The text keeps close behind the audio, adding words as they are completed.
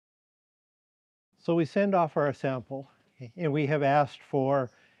So we send off our sample, and we have asked for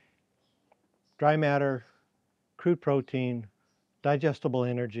dry matter, crude protein, digestible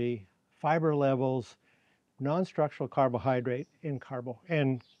energy, fiber levels, non-structural carbohydrate,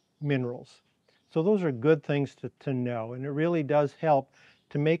 and minerals. So those are good things to know, and it really does help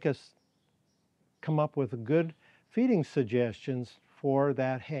to make us come up with good feeding suggestions for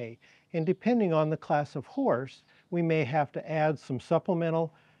that hay. And depending on the class of horse, we may have to add some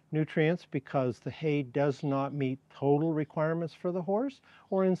supplemental nutrients because the hay does not meet total requirements for the horse,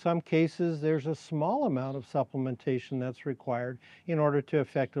 or in some cases there's a small amount of supplementation that's required in order to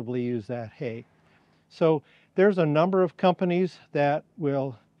effectively use that hay. So there's a number of companies that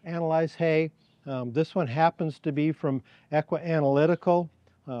will analyze hay. This one happens to be from Equa Analytical,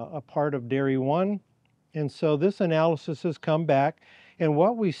 a part of Dairy One. And so this analysis has come back, and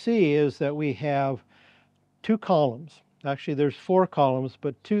what we see is that we have two columns. Actually, there's four columns,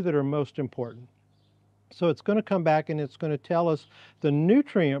 but two that are most important. So it's going to come back and it's going to tell us the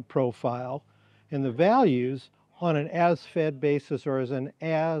nutrient profile and the values on an as-fed basis or as an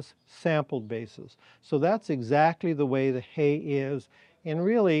as-sampled basis. So that's exactly the way the hay is, and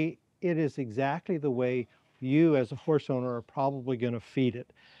really it is exactly the way you as a horse owner are probably going to feed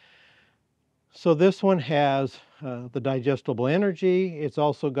it. So this one has the digestible energy. It's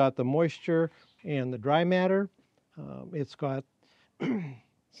also got the moisture and the dry matter. It's got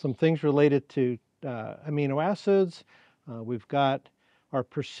some things related to amino acids. We've got our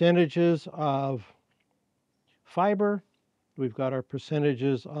percentages of fiber. We've got our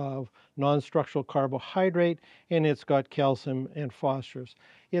percentages of non-structural carbohydrate, and it's got calcium and phosphorus.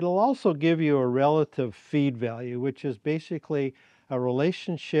 It'll also give you a relative feed value, which is basically a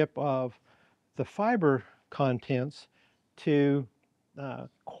relationship of the fiber contents to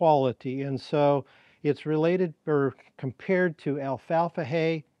quality. And so it's related or compared to alfalfa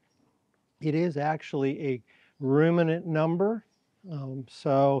hay. It is actually a ruminant number.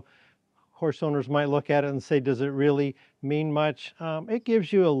 So horse owners might look at it and say, does it really mean much? It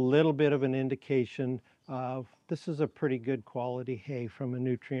gives you a little bit of an indication of this is a pretty good quality hay from a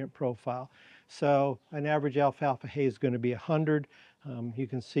nutrient profile. So an average alfalfa hay is going to be 100. You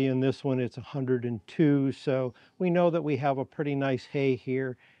can see in this one it's 102. So we know that we have a pretty nice hay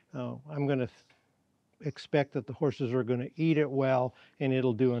here. I'm going to expect that the horses are going to eat it well, and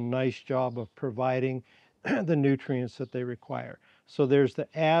it'll do a nice job of providing the nutrients that they require. So there's the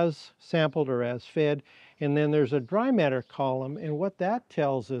as sampled or as fed, and then there's a dry matter column, and what that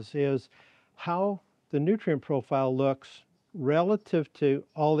tells us is how the nutrient profile looks relative to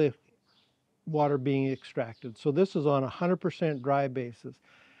all the water being extracted. So this is on a 100% dry basis.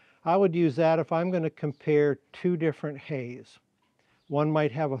 I would use that if I'm going to compare two different hays. One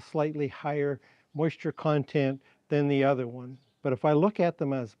might have a slightly higher moisture content than the other one. But if I look at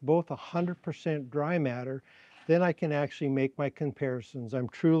them as both 100% dry matter, then I can actually make my comparisons. I'm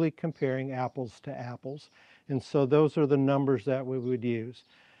truly comparing apples to apples. And so those are the numbers that we would use.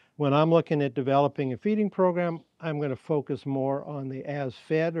 When I'm looking at developing a feeding program, I'm going to focus more on the as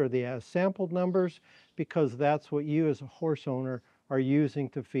fed or the as sampled numbers, because that's what you as a horse owner are using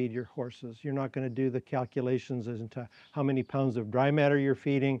to feed your horses. You're not going to do the calculations as into how many pounds of dry matter you're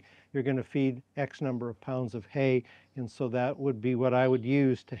feeding. You're going to feed X number of pounds of hay. And so that would be what I would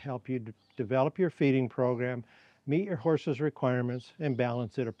use to help you develop your feeding program, meet your horse's requirements, and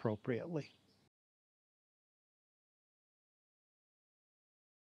balance it appropriately.